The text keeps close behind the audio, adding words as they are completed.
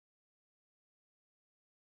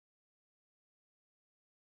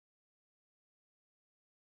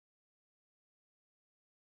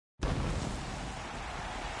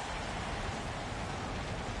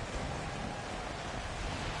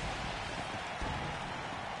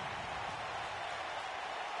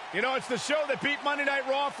You know, it's the show that beat Monday Night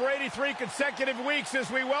Raw for 83 consecutive weeks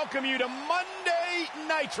as we welcome you to Monday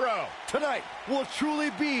Nitro. Tonight will truly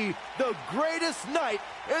be the greatest night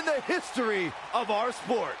in the history of our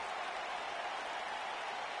sport.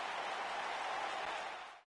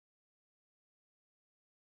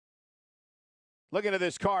 Looking at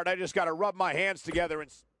this card, I just got to rub my hands together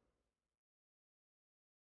and...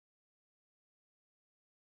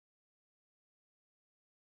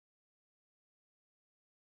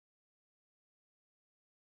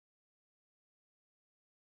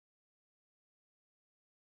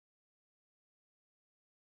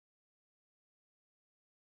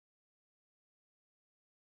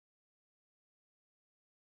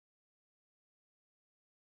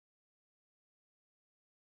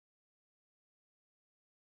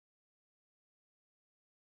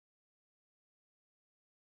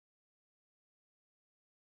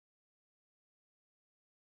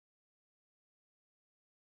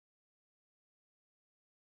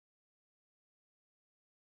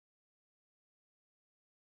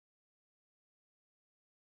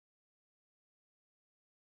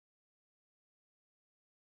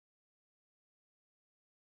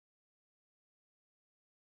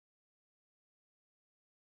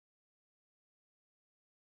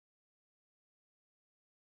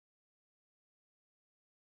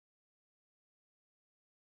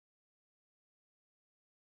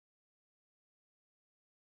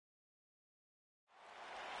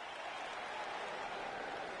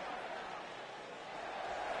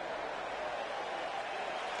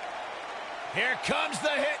 Here comes the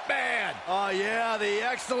Hitman. Oh, yeah, the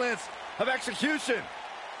excellence of execution.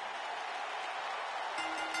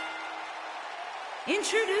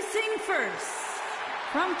 Introducing first,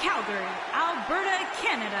 from Calgary, Alberta,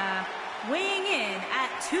 Canada, weighing in at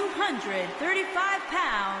 235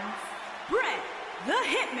 pounds, Bret the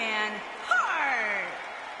Hitman Hart.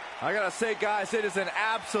 I gotta say, guys, it is an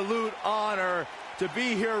absolute honor to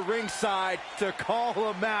be here ringside to call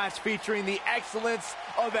a match featuring the excellence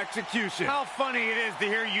of execution. How funny it is to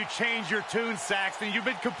hear you change your tune, Saxton. You've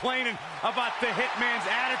been complaining about the Hitman's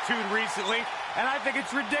attitude recently, and I think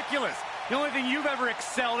it's ridiculous. The only thing you've ever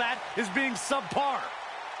excelled at is being subpar.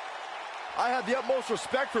 I have the utmost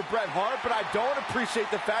respect for Bret Hart, but I don't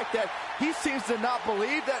appreciate the fact that he seems to not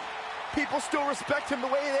believe that people still respect him the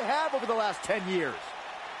way they have over the last 10 years.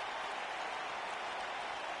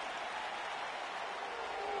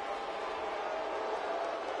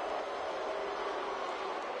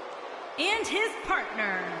 And his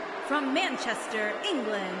partner, from Manchester,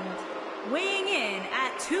 England, weighing in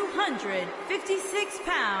at 256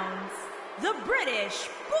 pounds, the British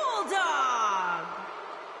Bulldog.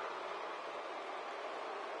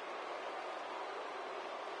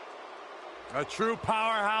 A true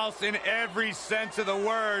powerhouse in every sense of the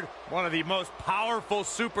word. One of the most powerful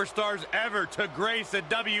superstars ever to grace a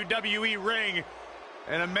WWE ring.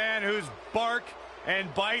 And a man whose bark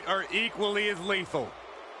and bite are equally as lethal.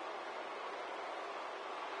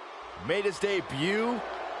 Made his debut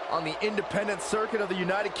on the independent circuit of the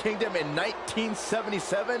United Kingdom in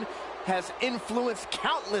 1977, has influenced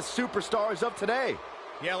countless superstars of today.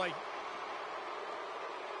 Yeah, like...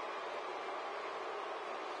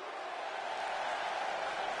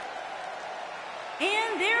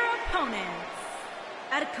 And their opponents,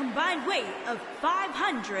 at a combined weight of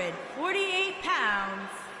 548 pounds,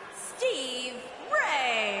 Steve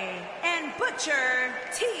Ray and Butcher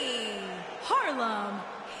T. Harlem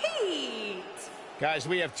Heat. Guys,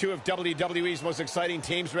 we have two of WWE's most exciting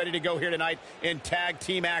teams ready to go here tonight in tag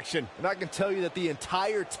team action. And I can tell you that the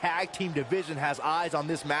entire tag team division has eyes on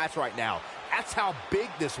this match right now. That's how big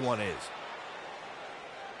this one is.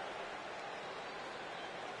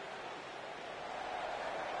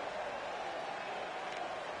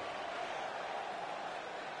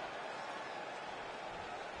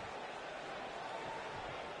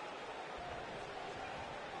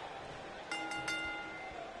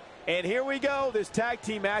 And here we go. This tag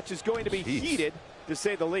team match is going to be heated, to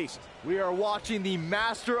say the least. We are watching the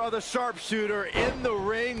master of the sharpshooter in the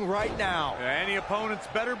ring right now. Any opponents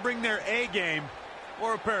better bring their A game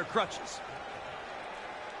or a pair of crutches.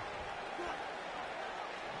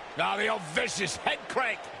 Now the old vicious head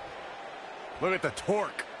crank. Look at the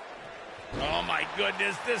torque. Oh my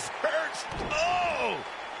goodness, this hurts. Oh!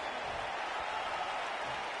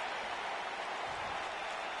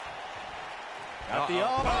 At the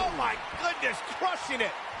arm. Oh my goodness, crushing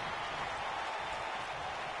it.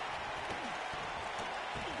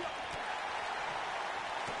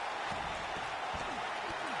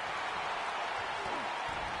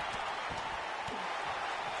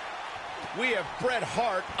 We have Bret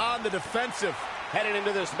Hart on the defensive. heading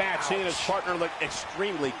into this match, seeing his partner look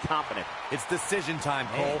extremely confident. It's decision time,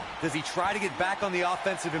 Cole. Does he try to get back on the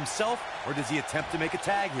offensive himself, or does he attempt to make a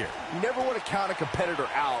tag here? You never want to count a competitor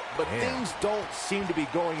out, but things don't seem to be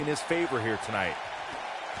going in his favor here tonight.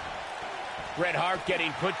 Bret Hart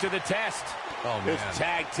getting put to the test. Oh, man. This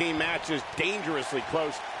tag team match is dangerously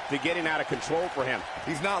close to getting out of control for him.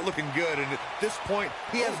 He's not looking good, and at this point,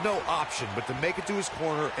 he has no option but to make it to his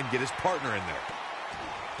corner and get his partner in there.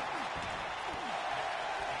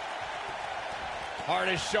 Hart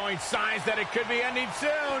is showing signs that it could be ending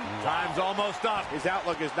soon. Time's almost up. His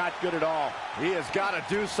outlook is not good at all. He has got to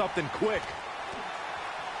do something quick.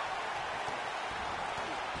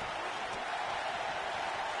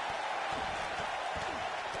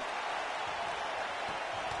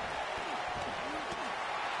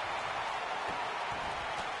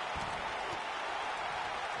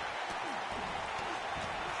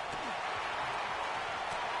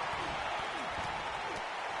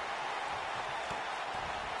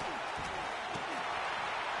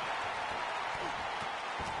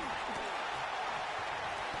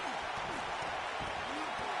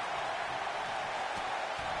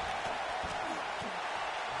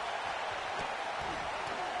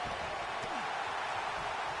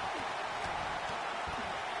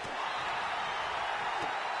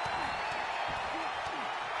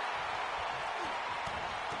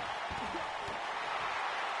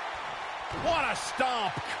 What a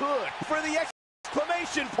stomp. Good for the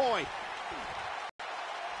exclamation point.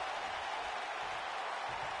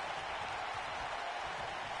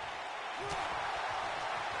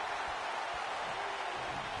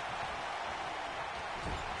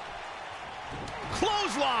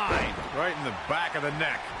 Clothesline. Right in the back of the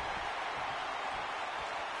neck.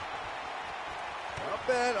 Up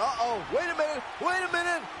and, wait a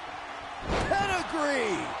minute,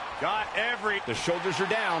 pedigree. Got every... The shoulders are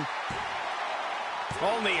down.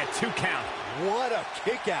 Only a 2 count. What a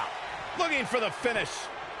kick out. Looking for the finish.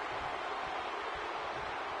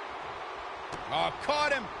 Oh,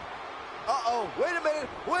 caught him. Wait a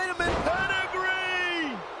minute,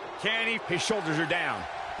 Pedigree. Can he? His shoulders are down.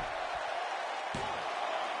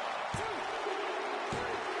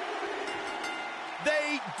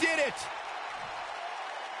 They did it.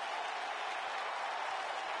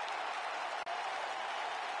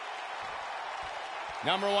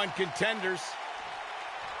 #1 contenders.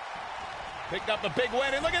 Picked up a big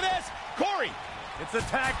win, and look at this. Corey. It's the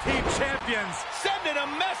tag team champions. Sending a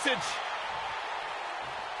message.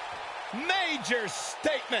 Major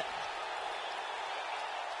statement.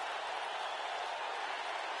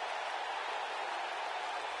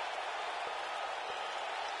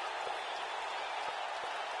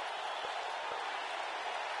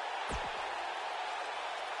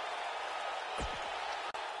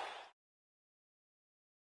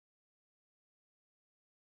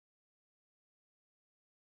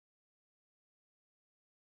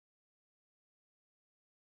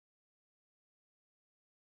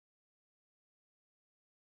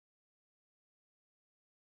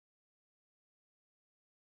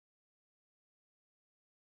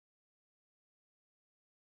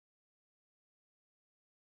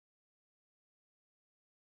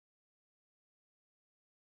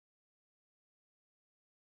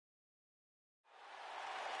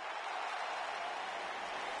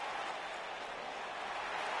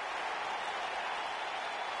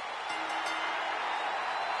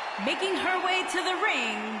 Making her way to the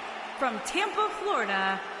ring from Tampa,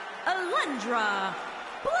 Florida, Alundra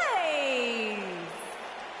Blaze.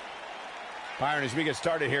 Byron, as we get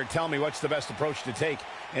started here, tell me what's the best approach to take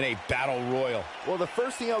in a battle royal? Well, the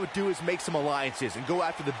first thing I would do is make some alliances and go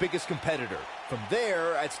after the biggest competitor. From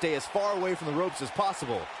there, I'd stay as far away from the ropes as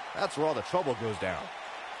possible. That's where all the trouble goes down.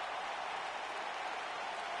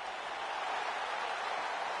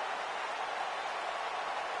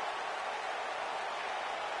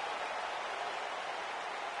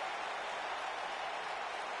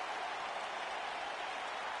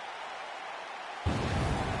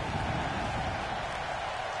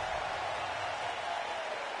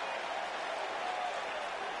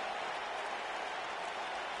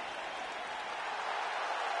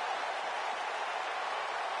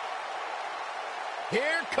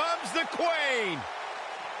 Here comes the Queen.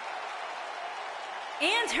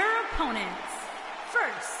 And her opponents.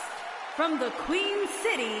 First, from the Queen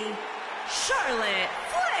City, Charlotte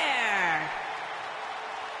Flair.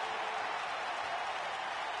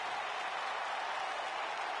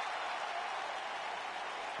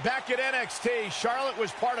 Back at NXT, Charlotte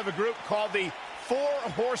was part of a group called the Four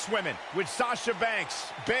Horsewomen with Sasha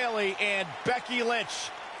Banks, Bayley, and Becky Lynch.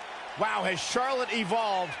 Wow, has Charlotte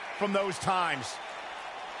evolved from those times?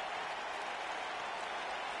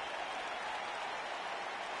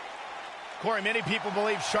 Corey, many people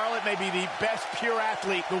believe Charlotte may be the best pure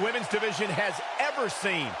athlete the women's division has ever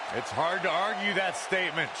seen. It's hard to argue that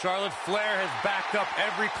statement. Charlotte Flair has backed up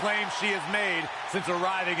every claim she has made since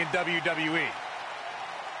arriving in WWE.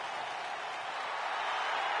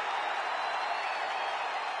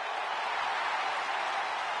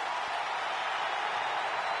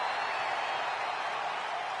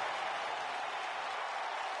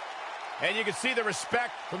 And you can see the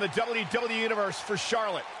respect from the WWE Universe for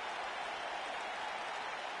Charlotte.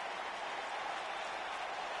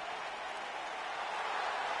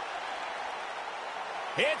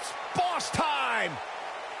 It's boss time!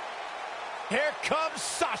 Here comes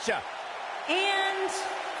Sasha. And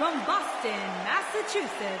from Boston,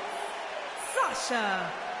 Massachusetts,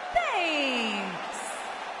 Sasha Banks.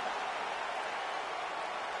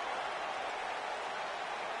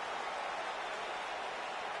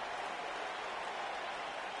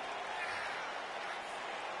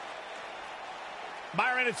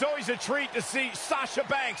 Byron, it's always a treat to see Sasha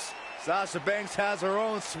Banks. Sasha Banks has her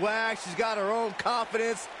own swag, she's got her own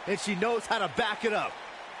confidence, and she knows how to back it up.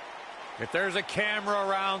 If there's a camera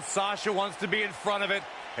around, Sasha wants to be in front of it.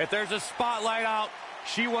 If there's a spotlight out,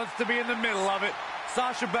 she wants to be in the middle of it.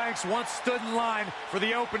 Sasha Banks once stood in line for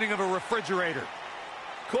the opening of a refrigerator.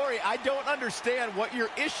 Corey, I don't understand what your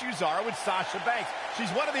issues are with Sasha Banks. She's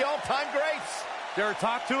one of the all-time greats. Dare I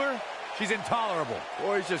talk to her? She's intolerable.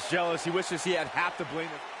 Corey's just jealous. He wishes he had half the bling.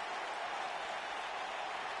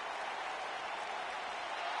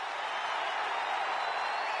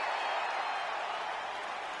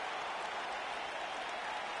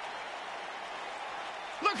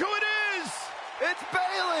 Look who it is! It's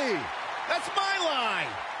Bayley! That's my line!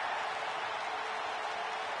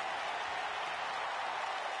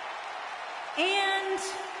 And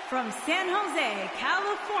from San Jose,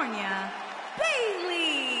 California,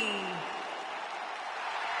 Bayley.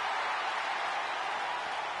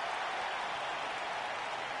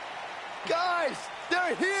 Guys,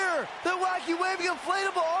 they're here! The wacky waving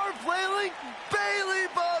inflatable arm flailing Bayley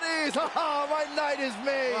buddies! Oh, my night is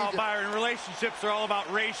made! Well, Byron, relationships are all about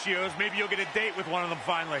ratios. Maybe you'll get a date with one of them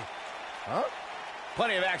finally. Huh?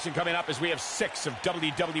 Plenty of action coming up as we have 6 of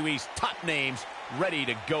WWE's top names ready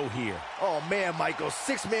to go here. Oh, man, Michael,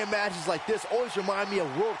 6-man matches like this always remind me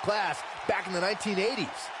of world class back in the 1980s.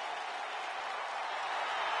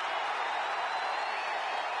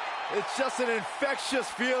 It's just an infectious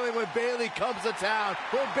feeling when Bayley comes to town.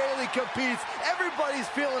 When Bayley competes, everybody's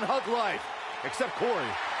feeling hug life, except Corey.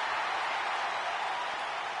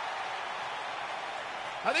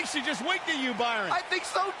 I think she just winked at you, Byron. I think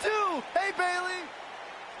so, too. Hey, Bayley.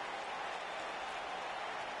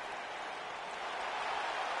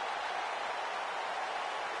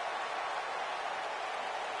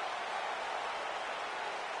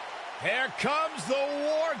 Here comes the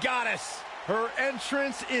War Goddess. Her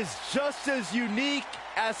entrance is just as unique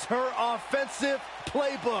as her offensive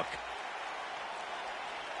playbook.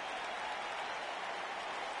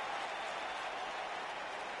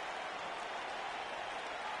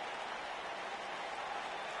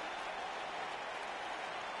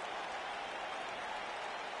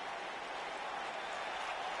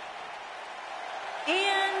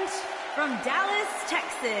 And from Dallas,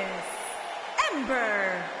 Texas,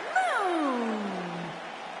 Ember Moon.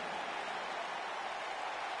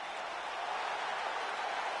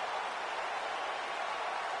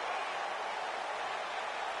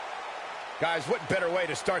 Guys, what better way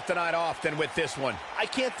to start the night off than with this one? I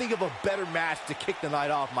can't think of a better match to kick the night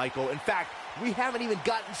off, Michael. In fact, we haven't even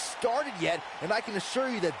gotten started yet, and I can assure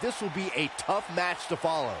you that this will be a tough match to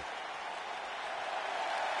follow.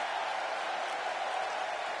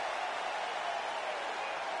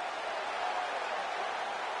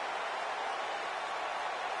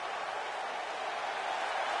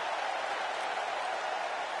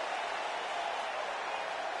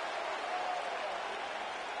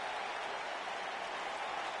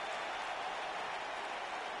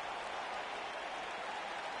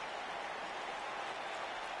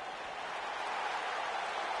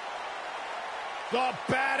 The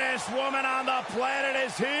baddest woman on the planet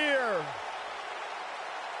is here.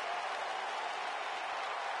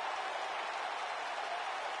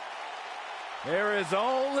 There is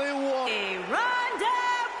only one. Ronda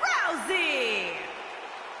Rousey.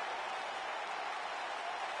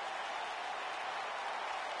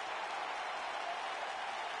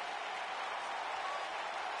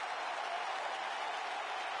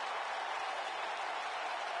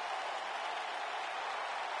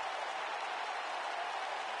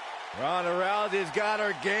 Ronda Rousey's got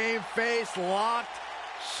her game face locked.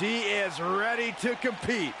 She is ready to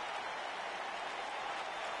compete.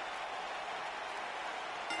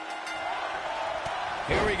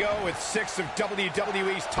 Here we go with 6 of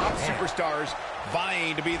WWE's top superstars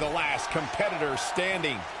vying to be the last competitor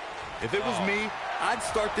standing. If it was me, I'd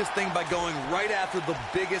start this thing by going right after the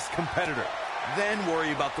biggest competitor, then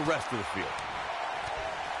worry about the rest of the field.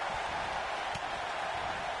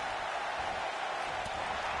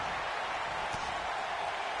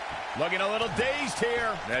 Looking a little dazed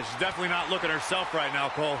here. Yeah, she's definitely not looking herself right now,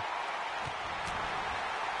 Cole.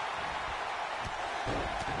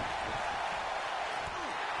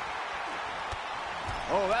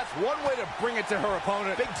 Oh, that's one way to bring it to her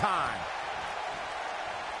opponent. Big time.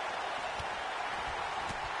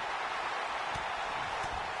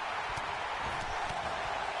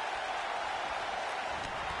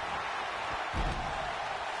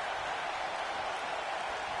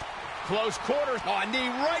 Close quarters. Oh, a knee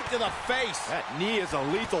right to the face. That knee is a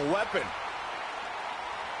lethal weapon.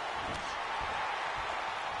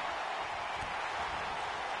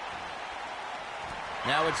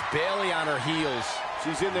 Now it's Bayley on her heels.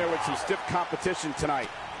 She's in there with some stiff competition tonight.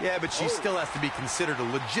 Yeah, but she still has to be considered a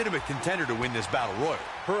legitimate contender to win this Battle Royal.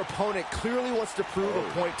 Her opponent clearly wants to prove a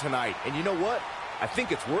point tonight. And you know what? I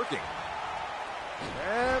think it's working.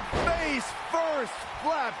 And face first,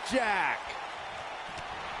 flapjack.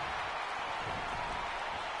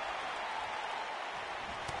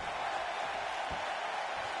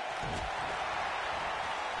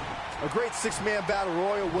 A great six-man battle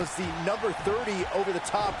royal was the number 30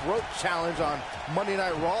 over-the-top rope challenge on Monday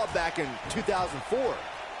Night Raw back in 2004.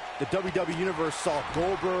 The WWE Universe saw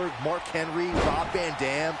Goldberg, Mark Henry, Rob Van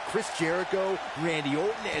Dam, Chris Jericho, Randy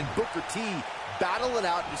Orton, and Booker T battle it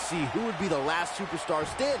out to see who would be the last superstar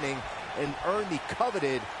standing and earn the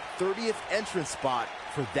coveted 30th entrance spot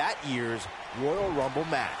for that year's Royal Rumble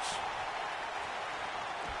match.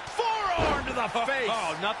 Forearm to the face.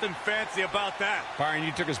 Oh, nothing fancy about that. Byron,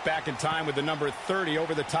 you took us back in time with the number 30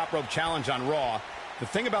 over the top rope challenge on Raw. The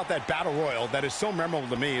thing about that battle royal that is so memorable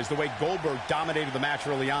to me is the way Goldberg dominated the match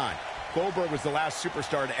early on. Goldberg was the last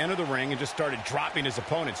superstar to enter the ring and just started dropping his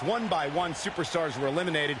opponents. One by one, superstars were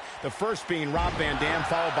eliminated, the first being Rob Van Dam,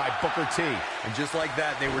 followed by Booker T. And just like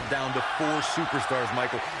that, they were down to 4 superstars,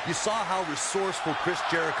 Michael. You saw how resourceful Chris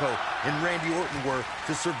Jericho and Randy Orton were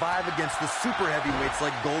to survive against the super heavyweights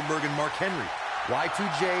like Goldberg and Mark Henry.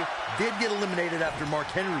 Y2J did get eliminated after Mark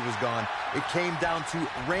Henry was gone. It came down to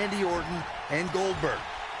Randy Orton and Goldberg.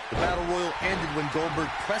 The Battle Royal ended when Goldberg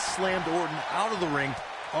press-slammed Orton out of the ring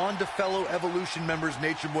onto fellow Evolution members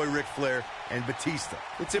Nature Boy Ric Flair and Batista.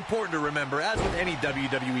 It's important to remember, as with any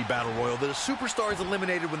WWE Battle Royal, that a superstar is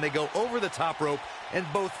eliminated when they go over the top rope and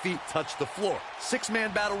both feet touch the floor.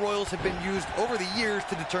 6-man Battle Royals have been used over the years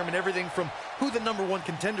to determine everything from who the number 1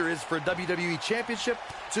 contender is for a WWE Championship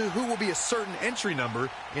to who will be a certain entry number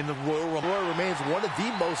in the Royal Rumble. Royal remains one of the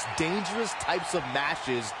most dangerous types of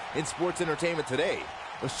matches in sports entertainment today.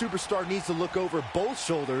 A superstar needs to look over both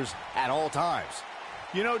shoulders at all times.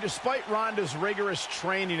 You know, despite Ronda's rigorous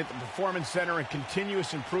training at the Performance Center and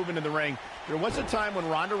continuous improvement in the ring, there was a time when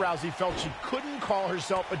Ronda Rousey felt she couldn't call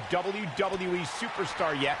herself a WWE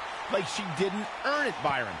superstar yet, like she didn't earn it,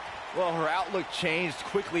 Byron. Well, her outlook changed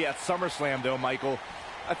quickly at SummerSlam, though, Michael.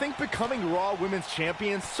 I think becoming Raw Women's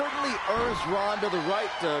Champion certainly earns Ronda the right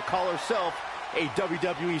to call herself a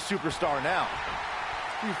WWE superstar now.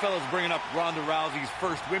 You fellas bringing up Ronda Rousey's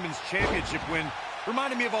first Women's Championship win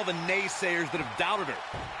reminded me of all the naysayers that have doubted her.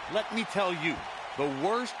 Let me tell you, the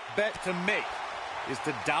worst bet to make is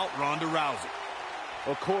to doubt Ronda Rousey.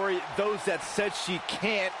 Well, Corey, those that said she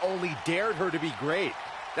can't only dared her to be great.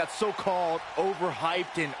 That so-called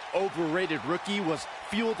overhyped and overrated rookie was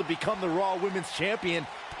fueled to become the Raw Women's Champion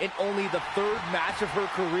in only the 3rd match of her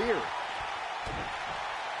career.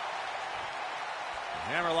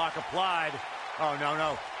 Hammerlock applied. Oh, no,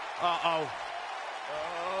 no. Uh-oh.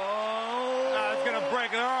 It's going to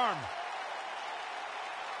break her arm.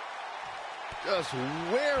 Just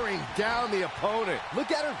wearing down the opponent. Look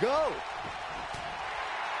at her go.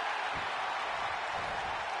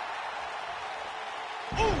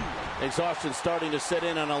 Ooh. Exhaustion starting to set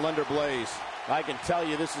in on a Lunder Blaze. I can tell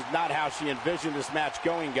you this is not how she envisioned this match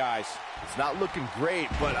going, guys. It's not looking great,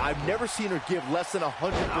 but I've never seen her give less than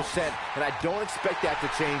 100%, and I don't expect that to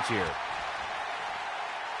change here.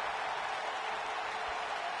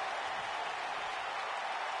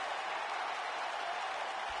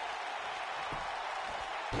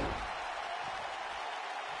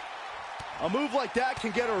 A move like that can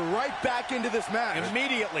get her right back into this match.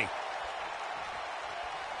 Immediately.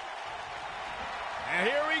 And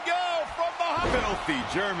here we go from behind. Filthy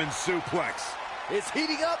German suplex. It's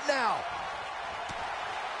heating up now.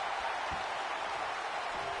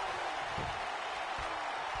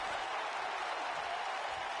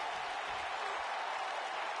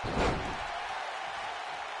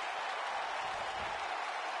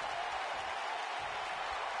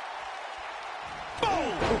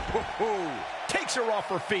 Takes her off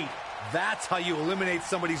her feet. That's how you eliminate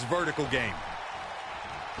somebody's vertical game.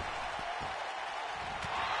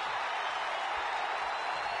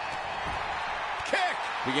 Kick!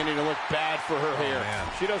 Beginning to look bad for her here. Man.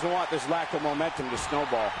 She doesn't want this lack of momentum to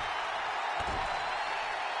snowball.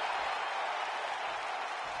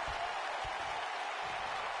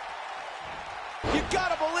 You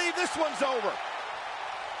gotta believe this one's over.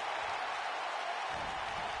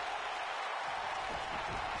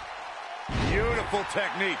 Beautiful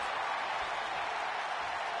technique.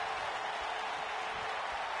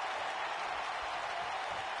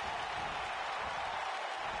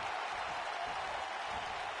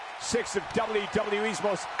 Six of WWE's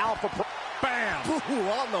most alpha. Bam! Ooh,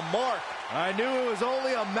 on the mark. I knew it was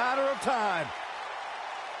only a matter of time.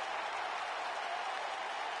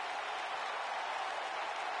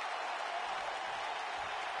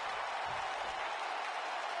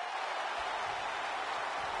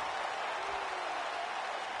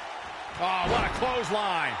 Oh, what a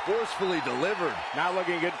clothesline. Forcefully delivered. Not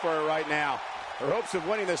looking good for her right now. Her hopes of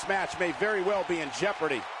winning this match may very well be in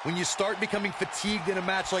jeopardy. When you start becoming fatigued in a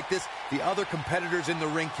match like this, the other competitors in the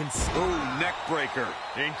ring can... Ooh, neck breaker.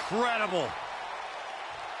 Incredible.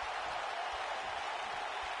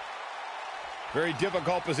 Very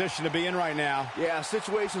difficult position to be in right now. Yeah,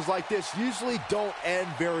 situations like this usually don't end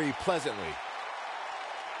very pleasantly.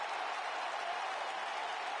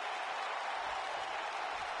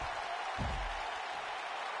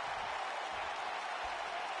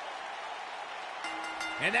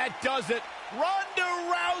 And that does it.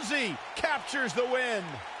 Ronda Rousey captures the win.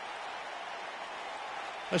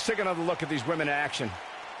 Let's take another look at these women in action.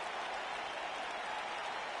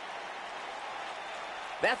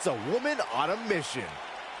 That's a woman on a mission.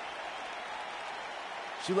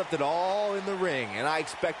 She left it all in the ring, and I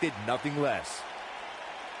expected nothing less.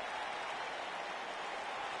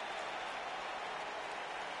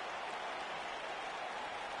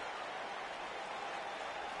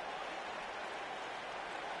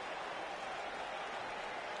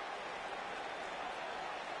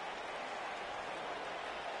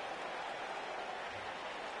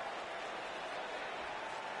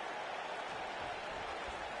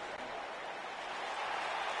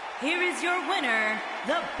 Here is your winner,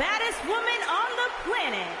 the baddest woman on the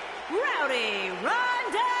planet, Rowdy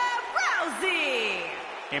Ronda Rousey.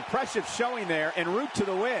 Impressive showing there en route to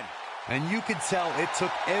the win. And you could tell it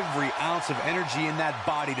took every ounce of energy in that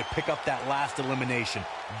body to pick up that last elimination.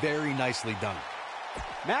 Very nicely done.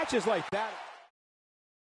 Matches like that.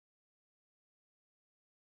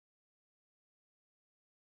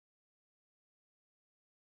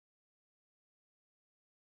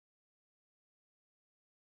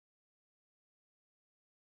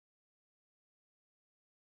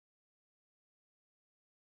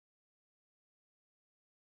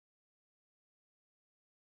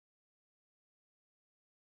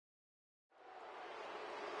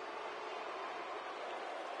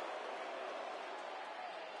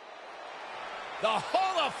 The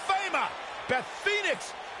Hall of Famer, Beth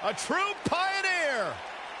Phoenix, a true pioneer.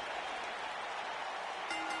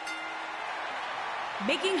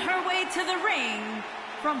 Making her way to the ring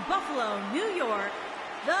from Buffalo, New York,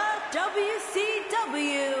 the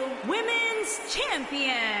WCW Women's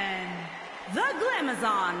Champion, the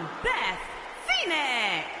Glamazon, Beth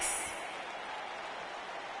Phoenix.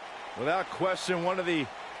 Without question, one of the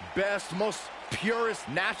best, most purest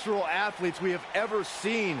natural athletes we have ever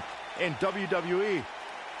seen in WWE.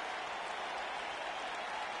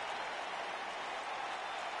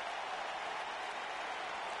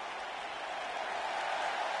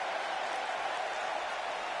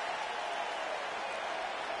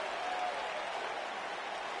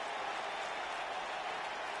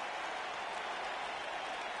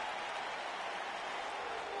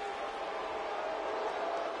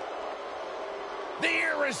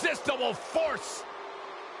 The irresistible force.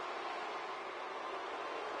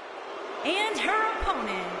 And her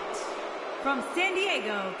opponent, from San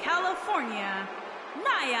Diego, California,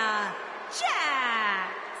 Nia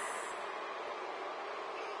Jax.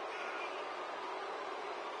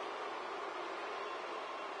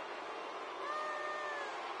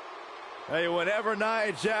 Hey, whenever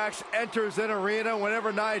Nia Jax enters an arena,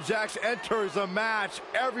 whenever Nia Jax enters a match,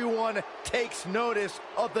 everyone takes notice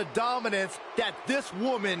of the dominance that this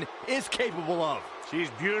woman is capable of. She's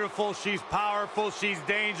beautiful, she's powerful, she's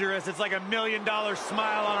dangerous. It's like $1 million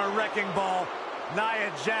smile on a wrecking ball. Nia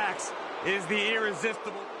Jax is the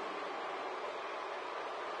irresistible.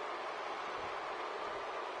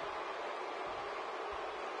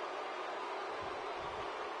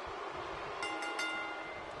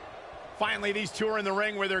 Finally, these two are in the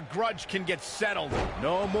ring where their grudge can get settled.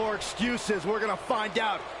 No more excuses. We're going to find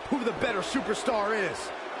out who the better superstar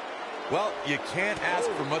is. Well, you can't ask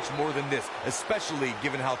for much more than this, especially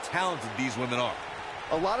given how talented these women are.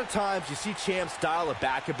 A lot of times you see champs dial it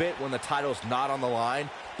back a bit when the title's not on the line,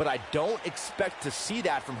 but I don't expect to see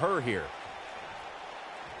that from her here.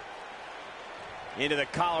 Into the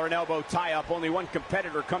collar and elbow tie-up. Only one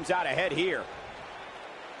competitor comes out ahead here.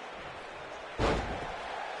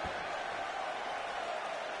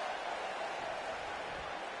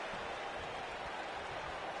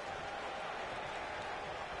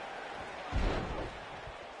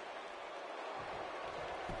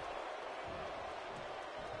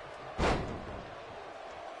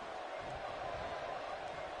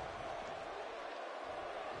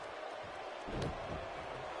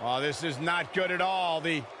 Oh, this is not good at all.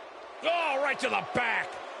 Oh, right to the back.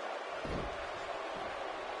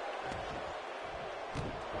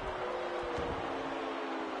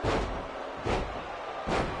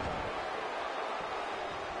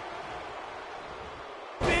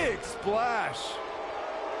 Big splash.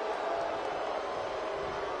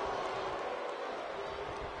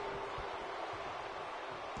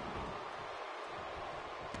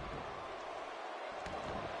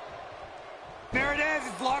 There it is.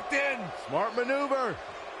 It's locked in. Smart maneuver.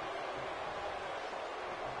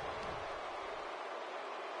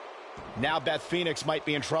 Now Beth Phoenix might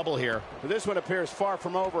be in trouble here. This one appears far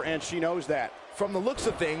from over, and she knows that. From the looks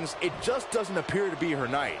of things, it just doesn't appear to be her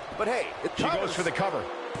night. But hey, She goes for the cover.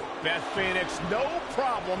 Beth Phoenix, no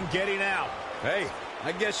problem getting out. Hey,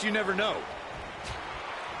 I guess you never know.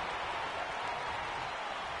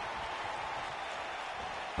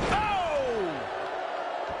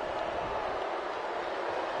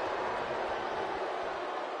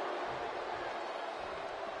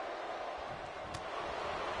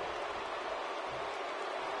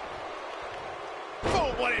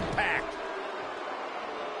 Oh, what impact.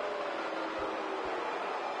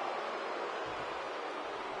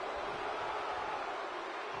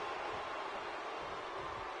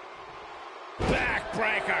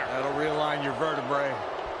 Backbreaker. That'll realign your vertebrae.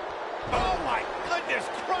 Oh, my goodness,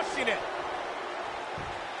 crushing it.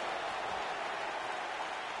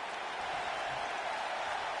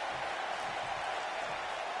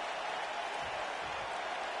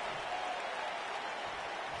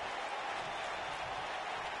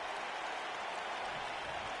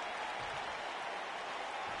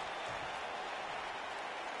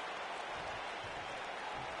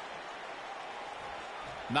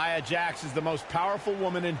 Nia Jax is the most powerful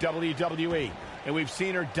woman in WWE, and we've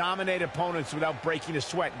seen her dominate opponents without breaking a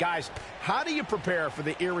sweat. Guys, how do you prepare for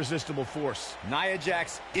the irresistible force? Nia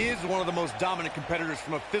Jax is one of the most dominant competitors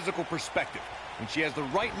from a physical perspective. When she has the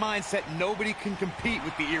right mindset, nobody can compete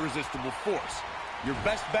with the irresistible force. Your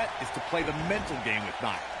best bet is to play the mental game with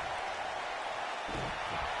Nia.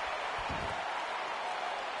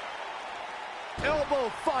 Elbow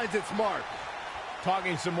finds its mark.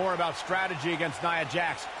 Talking some more about strategy against Nia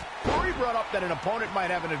Jax. Corey brought up that an opponent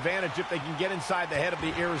might have an advantage if they can get inside the head of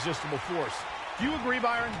the irresistible force. Do you agree,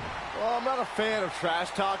 Byron? Well, I'm not a fan of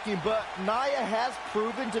trash talking, but Nia has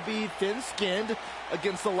proven to be thin-skinned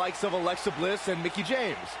against the likes of Alexa Bliss and Mickie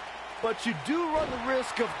James. But you do run the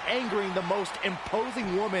risk of angering the most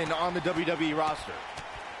imposing woman on the WWE roster.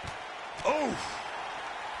 Oh!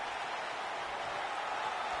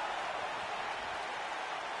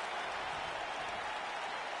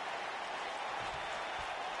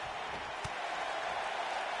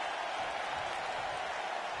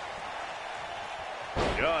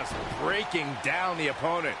 Just breaking down the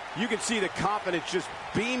opponent. You can see the confidence just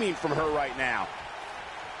beaming from her right now.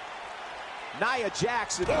 Nia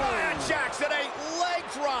Jax. Nia Jax at a leg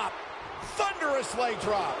drop. Thunderous leg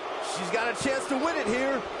drop. She's got a chance to win it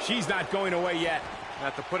here. She's not going away yet.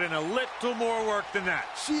 Have to put in a little more work than that.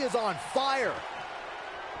 She is on fire.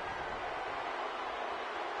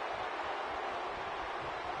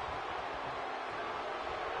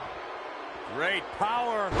 Great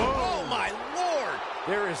power. Oh, my Lord.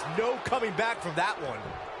 There is no coming back from that one.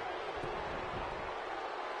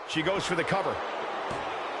 She goes for the cover.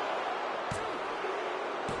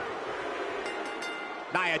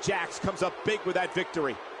 Nia Jax comes up big with that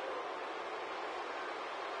victory.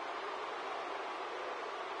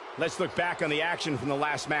 Let's look back on the action from the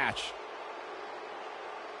last match.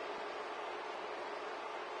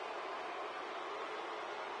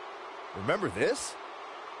 Remember this?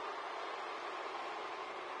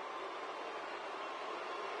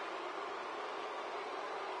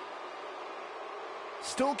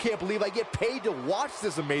 Still can't believe I get paid to watch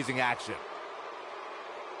this amazing action.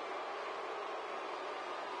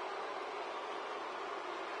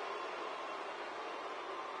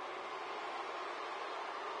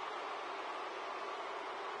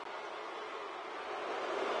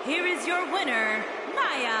 here is your winner,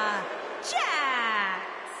 Nia Jax.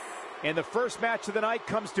 And the first match of the night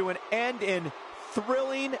comes to an end in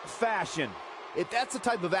thrilling fashion. If that's the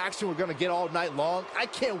type of action we're going to get all night long, I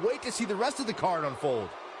can't wait to see the rest of the card unfold.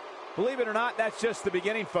 Believe it or not, that's just the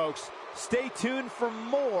beginning, folks. Stay tuned for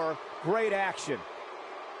more great action.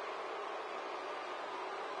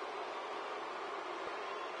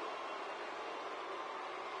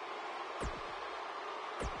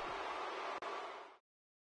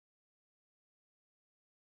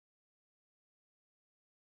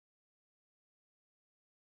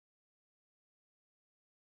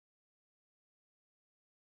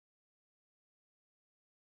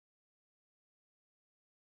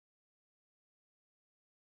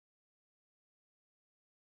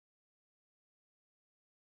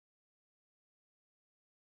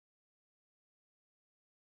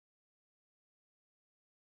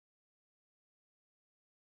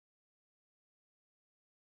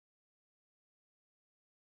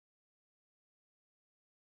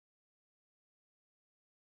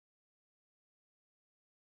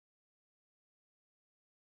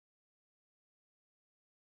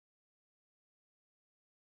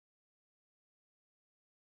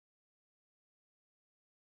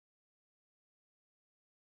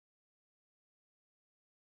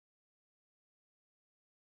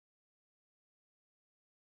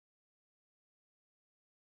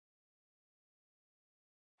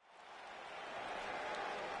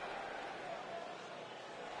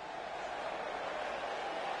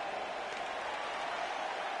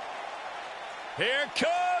 Here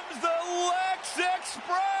comes the Lex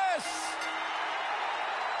Express!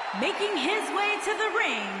 Making his way to the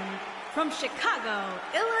ring from Chicago,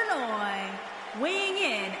 Illinois, weighing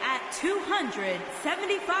in at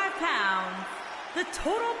 275 pounds, the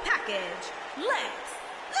total package, Lex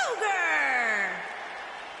Luger!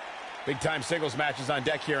 Big-time singles matches on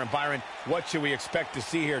deck here. And Byron, what should we expect to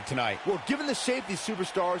see here tonight? Well, given the shape these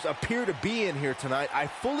superstars appear to be in here tonight, I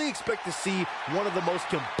fully expect to see one of the most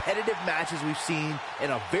competitive matches we've seen in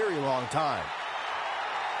a very long time.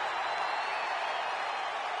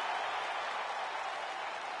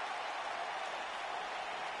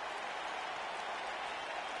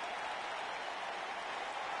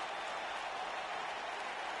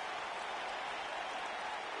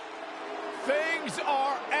 Things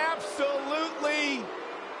are absolutely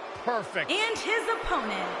perfect. And his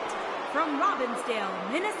opponent from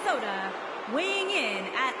Robbinsdale, Minnesota, weighing in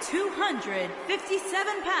at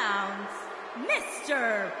 257 pounds,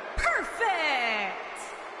 Mr. Perfect!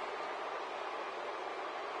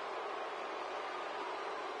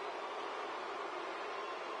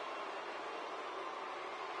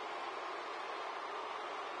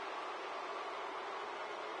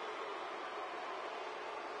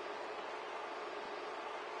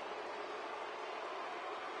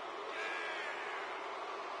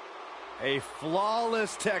 A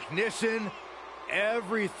flawless technician,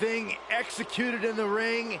 everything executed in the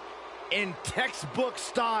ring in textbook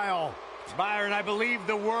style. Byron, I believe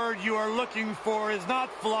the word you are looking for is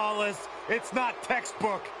not flawless, it's not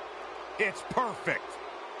textbook, it's perfect.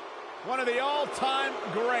 One of the all-time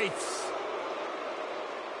greats.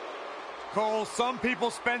 Cole, some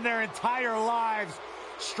people spend their entire lives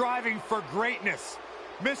striving for greatness.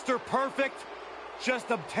 Mr. Perfect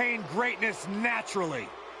just obtained greatness naturally.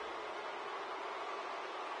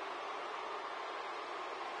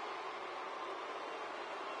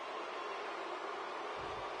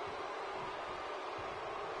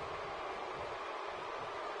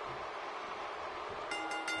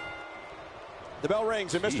 The bell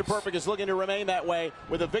rings, and Mr. Perfect is looking to remain that way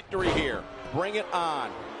with a victory here. Bring it on.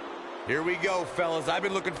 Here we go, fellas. I've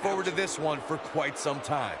been looking forward to this one for quite some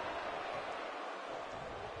time.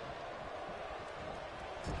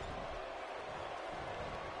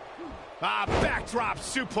 Backdrop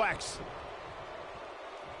suplex.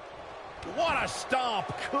 What a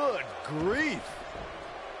stomp. Good grief.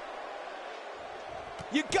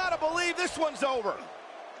 You gotta believe this one's over.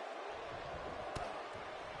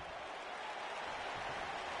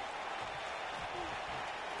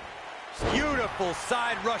 Beautiful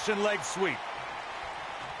side Russian leg sweep.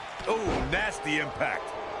 Oh, nasty impact.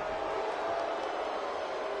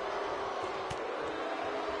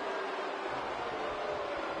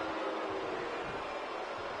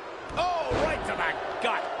 Oh, right to the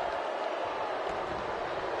gut.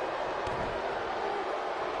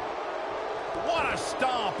 What a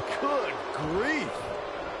stomp. Good grief.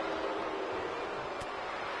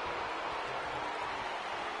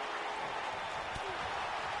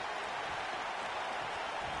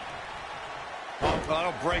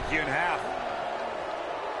 That'll break you in half.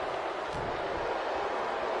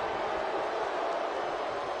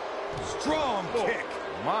 Strong kick.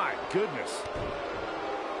 My goodness.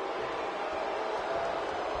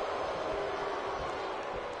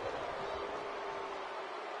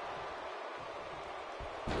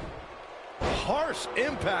 Harsh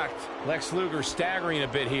impact. Lex Luger staggering a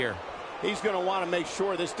bit here. He's going to want to make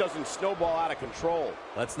sure this doesn't snowball out of control.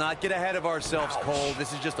 Let's not get ahead of ourselves, Cole.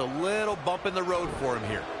 This is just a little bump in the road for him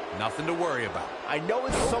here. Nothing to worry about. I know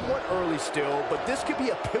it's somewhat early still, but this could be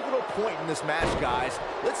a pivotal point in this match, guys.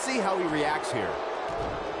 Let's see how he reacts here.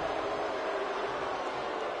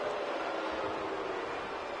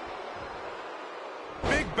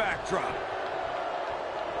 Big backdrop.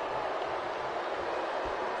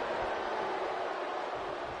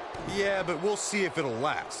 Yeah, but we'll see if it'll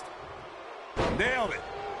last. Nailed it.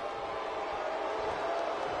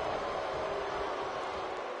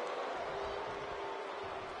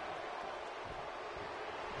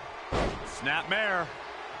 Snapmare.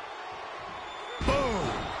 Boom!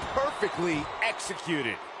 Perfectly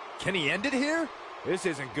executed. Can he end it here? This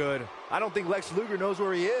isn't good. I don't think Lex Luger knows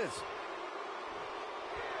where he is.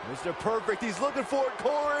 Mr. Perfect, he's looking for it,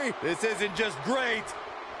 Corey. This isn't just great.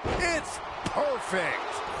 It's perfect.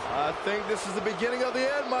 I think this is the beginning of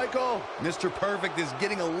the end, Michael. Mr. Perfect is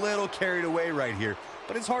getting a little carried away right here,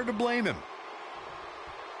 but it's hard to blame him.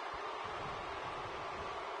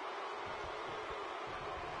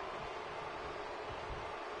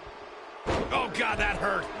 Oh, God, that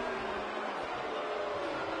hurt.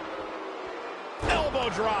 Elbow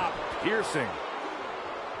drop. Piercing.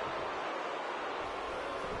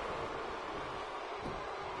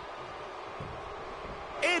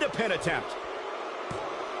 And a pin attempt.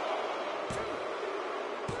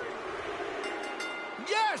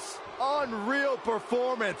 Yes! Unreal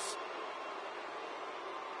performance.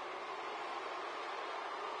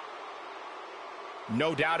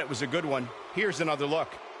 No doubt it was a good one. Here's another look.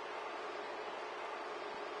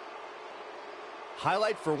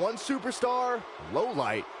 Highlight for one superstar, low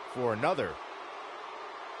light for another.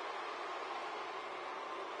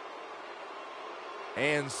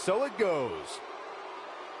 And so it goes.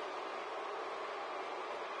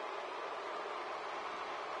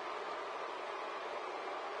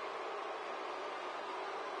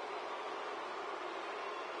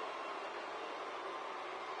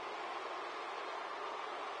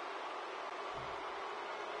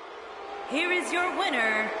 Here is your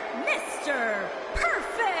winner, Mr.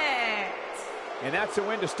 Perfect! And that's a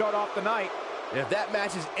win to start off the night. If that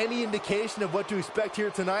match is any indication of what to expect here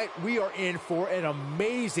tonight, we are in for an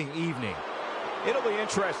amazing evening. It'll be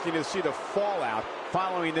interesting to see the fallout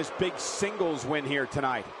following this big singles win here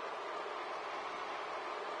tonight.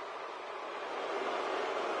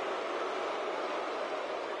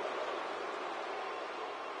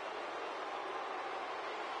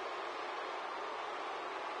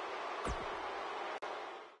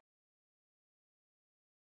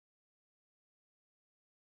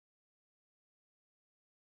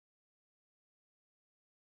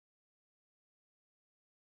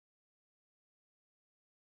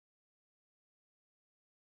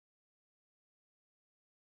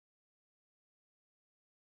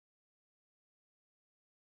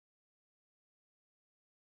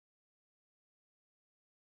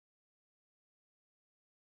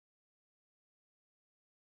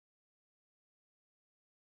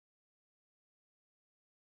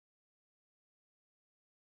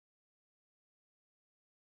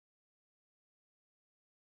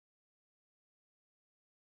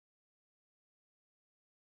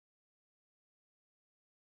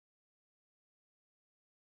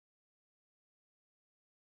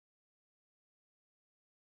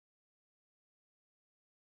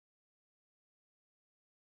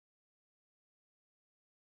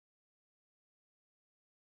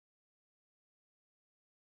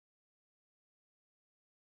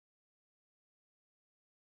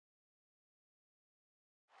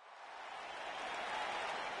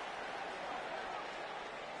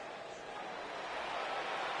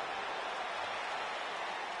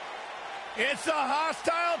 It's a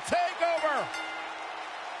hostile takeover.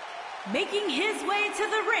 Making his way to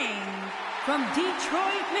the ring from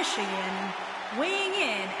Detroit, Michigan, weighing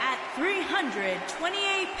in at 328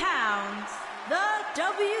 pounds, the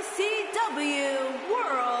WCW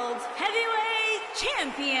World Heavyweight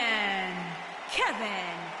Champion,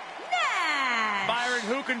 Kevin Nash. Byron,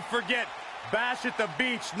 who can forget Bash at the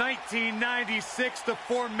Beach 1996, the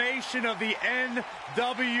formation of the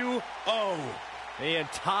NWO. The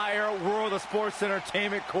entire world of sports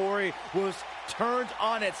entertainment, Corey, was turned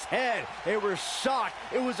on its head. They were shocked.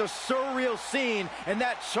 It was a surreal scene, and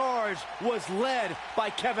that charge was led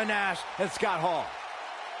by Kevin Nash and Scott Hall.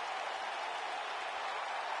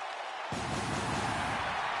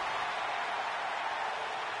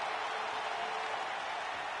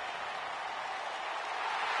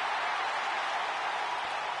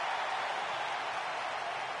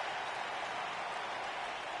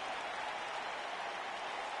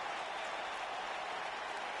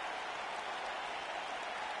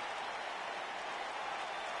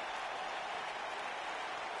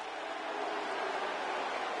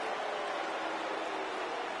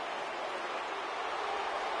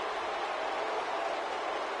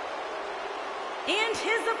 And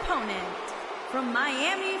his opponent, from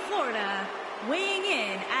Miami, Florida, weighing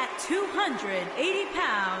in at 280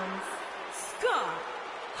 pounds, Scott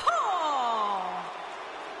Hall.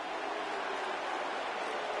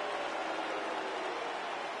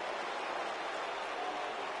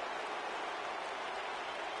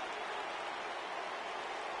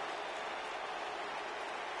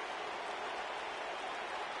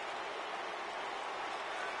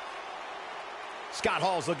 Scott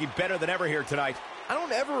Hall's looking better than ever here tonight. I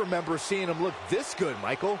don't ever remember seeing him look this good,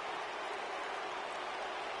 Michael.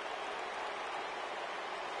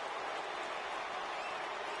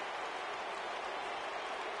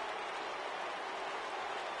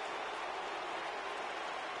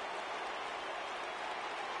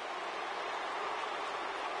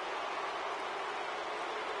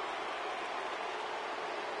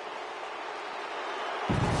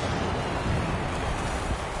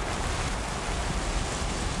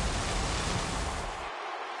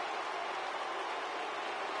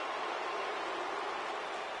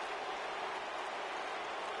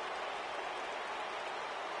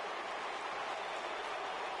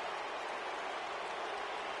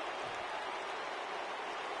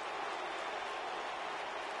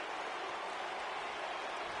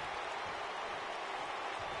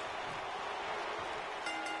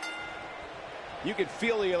 You can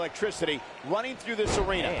feel the electricity running through this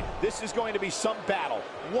arena. Man. This is going to be some battle.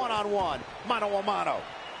 One-on-one, mano-a-mano.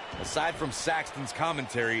 Aside from Saxton's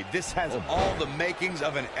commentary, this has all the makings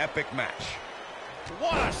of an epic match.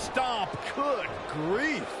 What a stomp. Good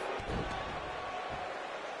grief.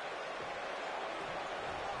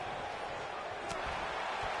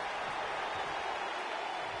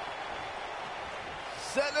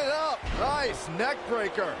 Setting it up. Nice neck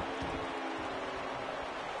breaker.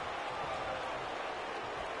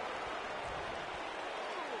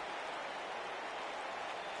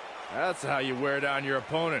 That's how you wear down your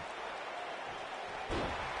opponent.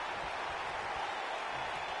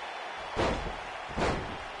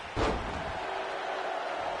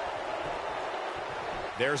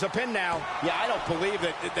 There's a pin now. Yeah, I don't believe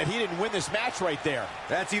that he didn't win this match right there.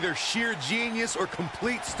 That's either sheer genius or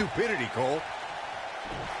complete stupidity, Cole.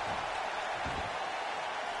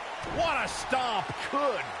 What a stomp.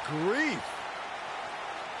 Good grief.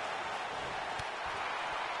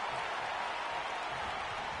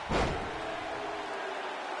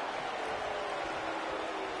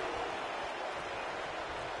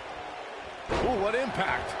 Ooh, what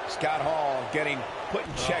impact. Scott Hall getting put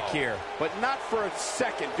in check here. But not for a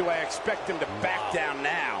second do I expect him to back down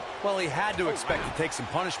now. Well, he had to expect to take some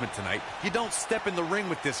punishment tonight. You don't step in the ring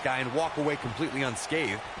with this guy and walk away completely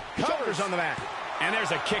unscathed. Shoulders on the mat. And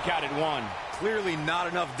there's a kick out at one. Clearly not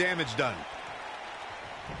enough damage done.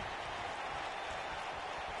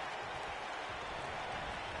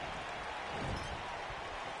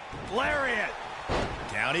 Lariat.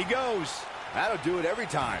 Down he goes. That'll do it every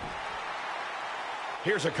time.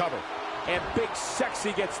 Here's a cover. And Big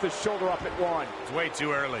Sexy gets the shoulder up at one. It's way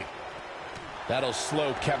too early. That'll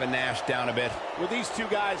slow Kevin Nash down a bit. With these two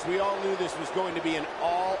guys, we all knew this was going to be an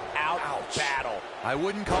all-out battle. I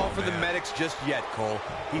wouldn't call for the medics just yet, Cole.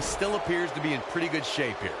 He still appears to be in pretty good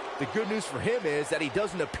shape here. The good news for him is that he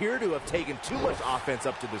doesn't appear to have taken too much offense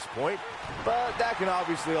up to this point, but that can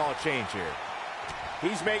obviously all change here.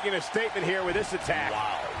 He's making a statement here with this attack.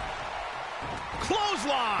 Wow.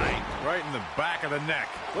 Clothesline. Right in the back of the neck.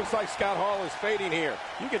 Looks like Scott Hall is fading here.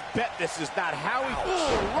 You can bet this is not how he...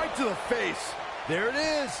 Oh, right to the face. There it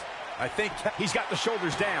is. I think He's got the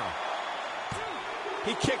shoulders down.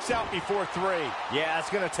 He kicks out before three. Yeah, it's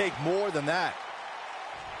going to take more than that.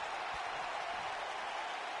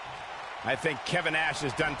 I think Kevin Nash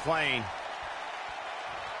is done playing.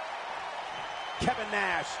 Kevin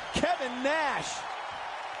Nash. Kevin Nash.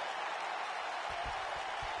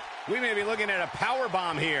 We may be looking at a power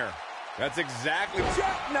bomb here. that's exactly...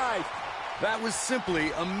 Jackknife. That was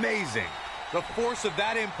simply amazing. The force of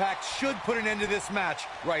that impact should put an end to this match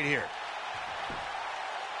right here.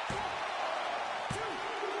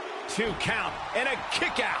 2 count and a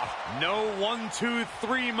kick out. No 1, 2,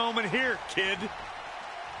 3 moment here, kid.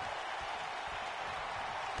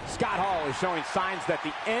 Scott Hall is showing signs that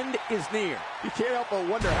the end is near. You can't help but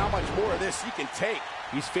wonder how much more of this he can take.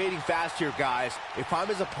 He's fading fast here, guys. If I'm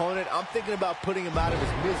his opponent, I'm thinking about putting him out of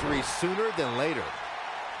his misery sooner than later.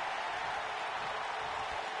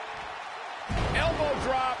 Elbow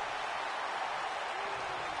drop.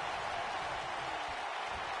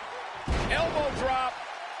 Elbow drop.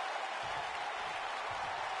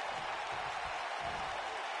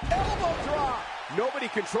 Elbow drop. Nobody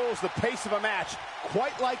controls the pace of a match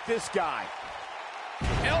quite like this guy.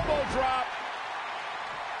 Elbow drop.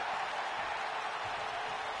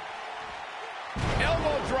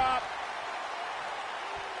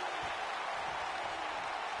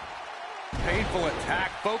 painful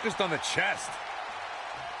attack focused on the chest.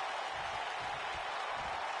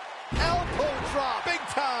 Elbow drop. Big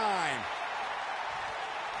time.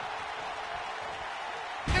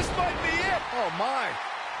 This might be it. Oh, my.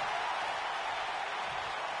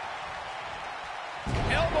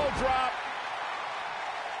 Elbow drop.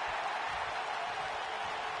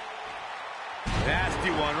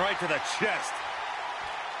 Nasty one right to the chest.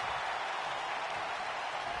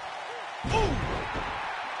 Ooh.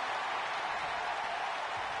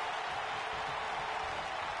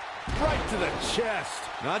 Right to the chest.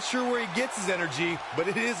 Not sure where he gets his energy, but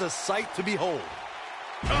it is a sight to behold.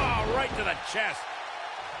 Oh, right to the chest.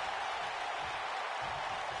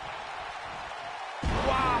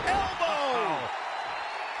 Wow. Elbow.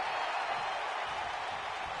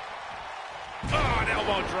 Oh, an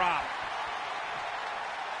elbow drop.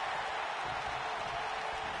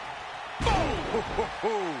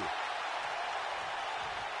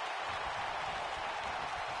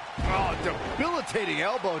 Oh, debilitating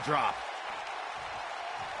elbow drop.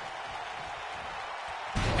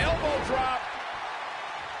 Elbow drop.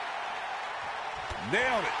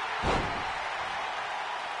 Nailed it.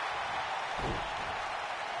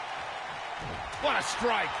 What a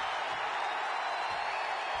strike.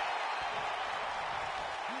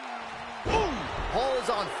 Boom! Hall is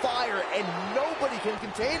on fire, and nobody can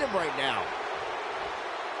contain him right now.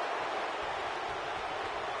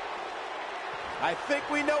 I think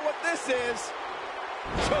we know what this is.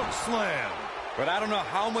 Choke slam. But I don't know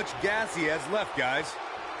how much gas he has left, guys.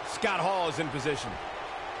 Scott Hall is in position.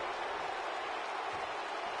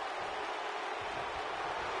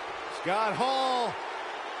 Scott Hall,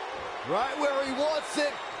 right where he wants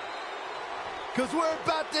it, because we're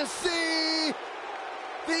about to see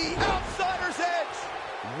the outsider's edge.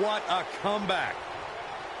 What a comeback.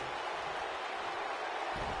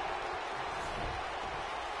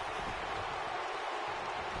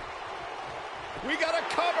 We got a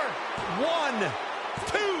cover. 1,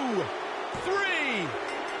 2, 3.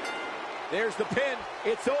 There's the pin.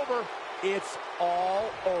 It's over. It's all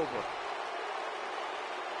over.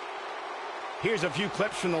 Here's a few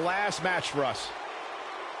clips from the last match for us.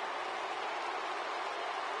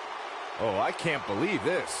 Oh, I can't believe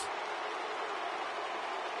this.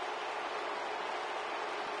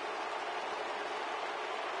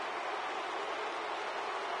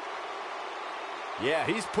 Yeah,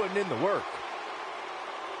 he's putting in the work.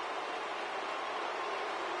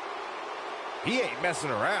 He ain't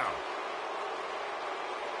messing around.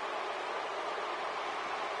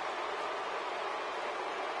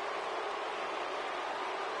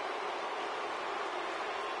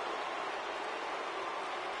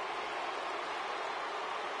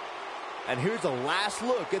 And here's a last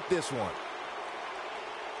look at this one.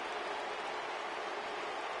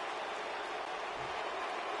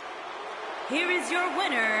 Here is your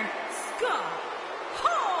winner, Scott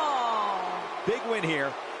Hall. Big win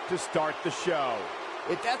here to start the show.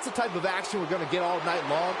 If that's the type of action we're going to get all night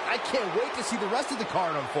long, I can't wait to see the rest of the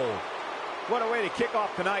card unfold. What a way to kick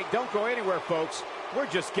off tonight. Don't go anywhere, folks. We're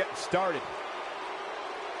just getting started.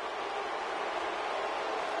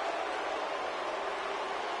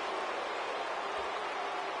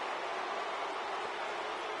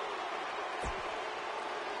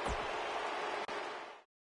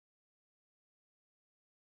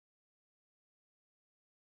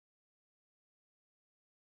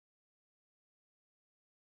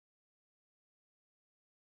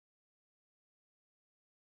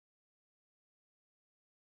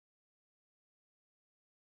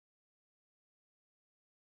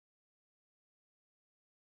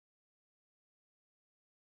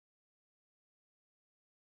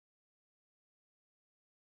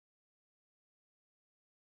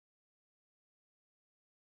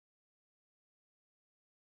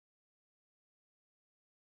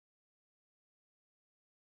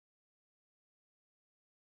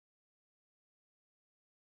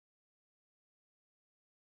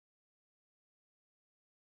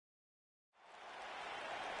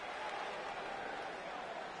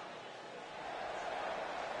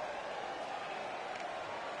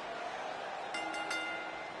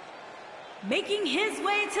 Making his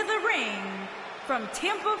way to the ring from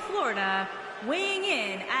Tampa, Florida, weighing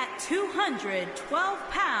in at 212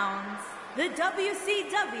 pounds, the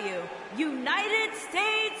WCW United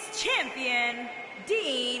States Champion,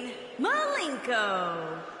 Dean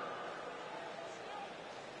Malenko.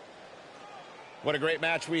 What a great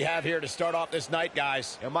match we have here to start off this night,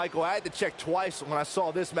 guys. And Michael, I had to check twice when I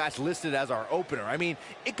saw this match listed as our opener. I mean,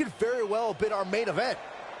 it could very well have been our main event.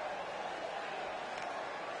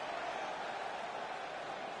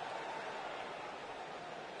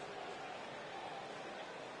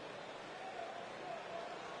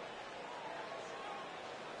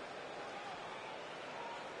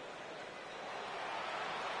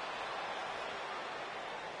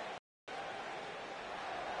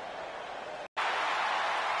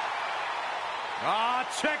 Ah,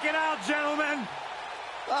 check it out, gentlemen.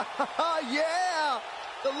 Yeah,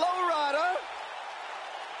 the lowrider.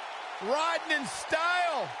 Riding in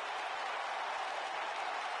style.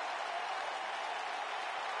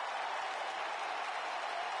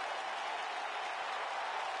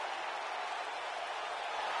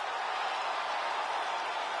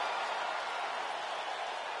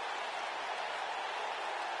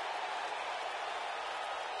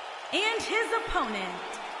 And his opponent,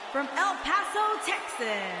 from El Paso,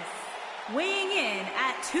 Texas, weighing in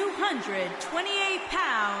at 228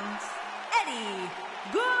 pounds, Eddie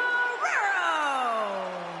Guerrero.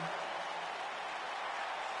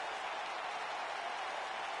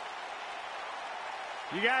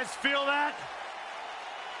 You guys feel that?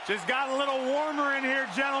 Just got a little warmer in here,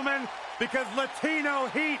 gentlemen, because Latino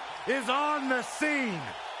heat is on the scene.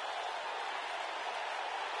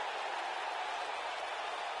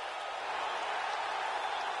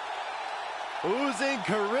 Oozing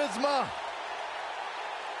charisma.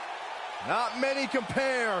 Not many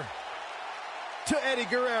compare to Eddie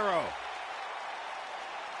Guerrero.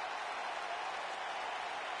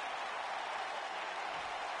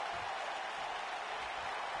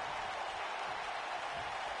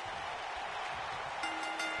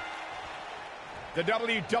 The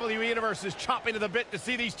WWE Universe is chomping to the bit to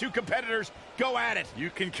see these two competitors go at it.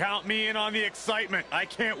 You can count me in on the excitement. I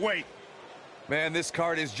can't wait. Man, this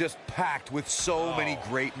card is just packed with so many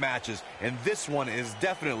great matches, and this one is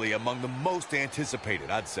definitely among the most anticipated,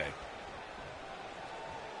 I'd say.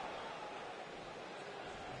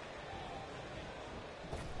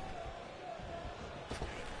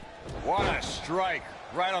 What a strike.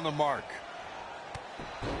 Right on the mark.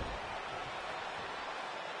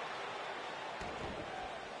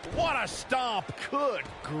 What a stomp. Good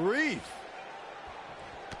grief.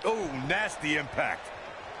 Oh, nasty impact.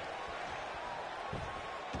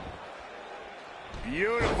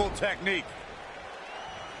 Beautiful technique.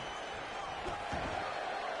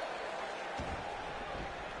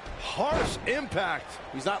 Harsh impact.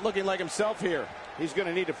 He's not looking like himself here. He's going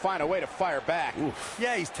to need to find a way to fire back. Oof.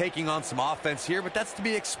 Yeah, he's taking on some offense here, but that's to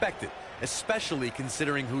be expected, especially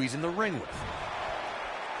considering who he's in the ring with.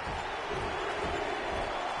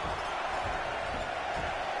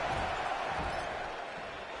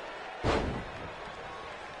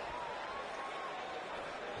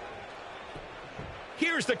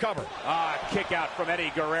 Here's the cover. Kick out from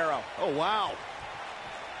Eddie Guerrero. Oh, wow.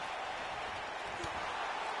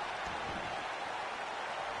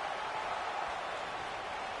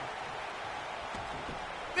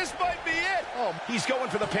 This might be it. Oh, he's going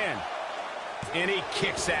for the pin. And he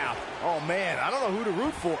kicks out. Oh, man, I don't know who to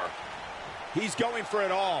root for. He's going for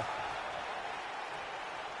it all.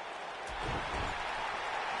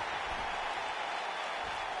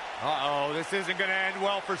 Uh-oh, this isn't going to end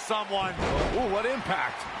well for someone. Ooh, what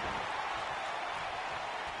impact.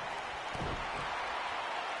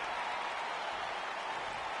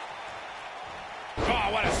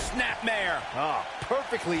 Oh, what a snapmare. Oh,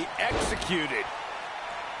 perfectly executed.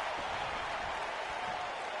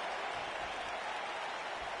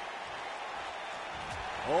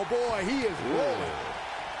 Oh, boy, he is rolling.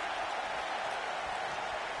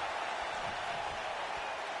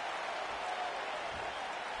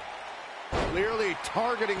 Clearly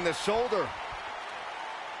targeting the shoulder.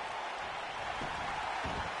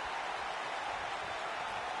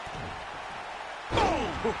 Oh!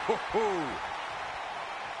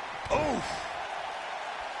 Oof!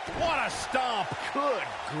 What a stomp! Good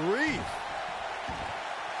grief.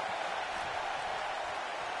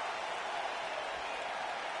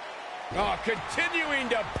 Oh, continuing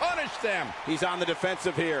to punish them. He's on the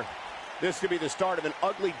defensive here. This could be the start of an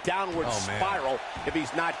ugly downward spiral if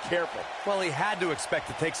he's not careful. Well, he had to expect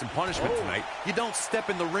to take some punishment tonight. You don't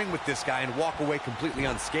step in the ring with this guy and walk away completely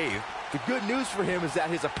unscathed. The good news for him is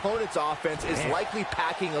that his opponent's offense is likely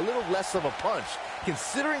packing a little less of a punch,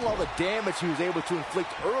 considering all the damage he was able to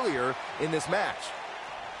inflict earlier in this match.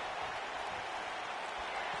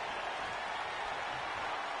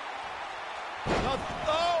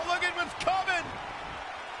 Oh, look at what's coming!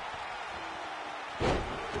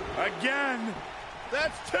 Again.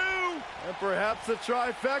 That's two. And perhaps a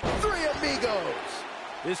trifecta. Three amigos.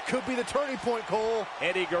 This could be the turning point, Cole.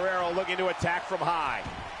 Eddie Guerrero looking to attack from high.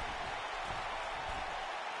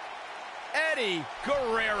 Eddie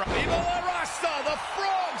Guerrero. Viva la Rasta, the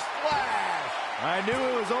frog splash! I knew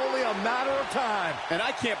it was only a matter of time. And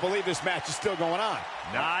I can't believe this match is still going on.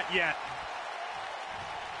 Not yet.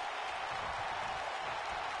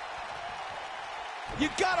 You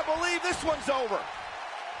gotta believe this one's over.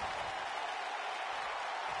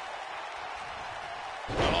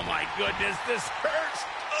 Oh my goodness, this hurts.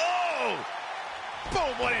 Oh!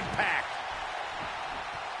 Boom, what impact.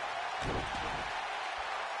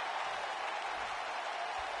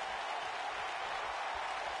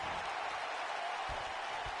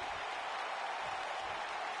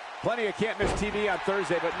 Plenty of can't miss TV on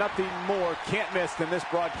Thursday, but nothing more can't miss than this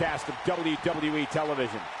broadcast of WWE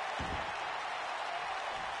television.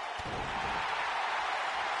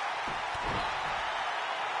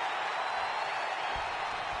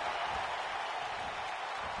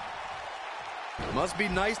 Must be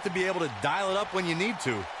nice to be able to dial it up when you need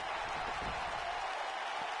to.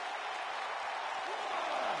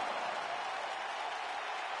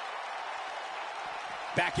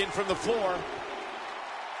 Back in from the floor.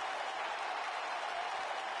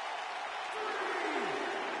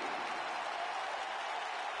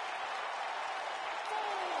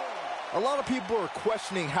 A lot of people are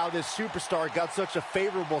questioning how this superstar got such a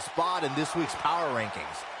favorable spot in this week's power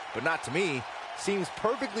rankings, but not to me. Seems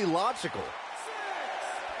perfectly logical.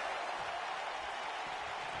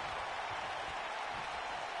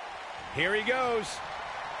 Here he goes.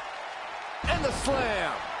 And the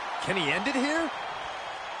slam. Can he end it here?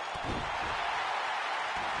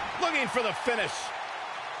 Looking for the finish.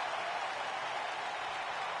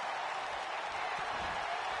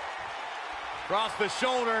 Across the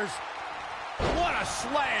shoulders. What a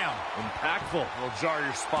slam. Impactful. It'll jar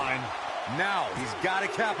your spine. Now he's got to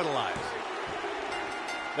capitalize.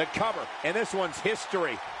 The cover, and this one's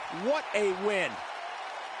history. What a win.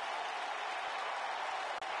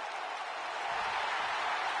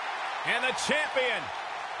 And the champion.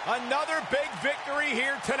 Another big victory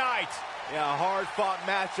here tonight. Yeah, a hard-fought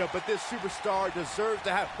matchup, but this superstar deserves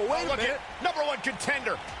to have... But wait a minute. Number one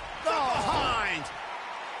contender. From behind.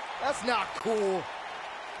 That's not cool.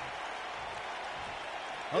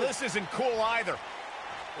 Well, this isn't cool either.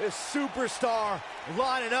 This superstar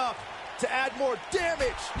lining up to add more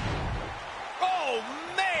damage. Oh,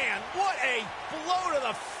 man, what a blow to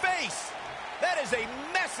the face. That is a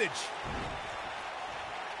message.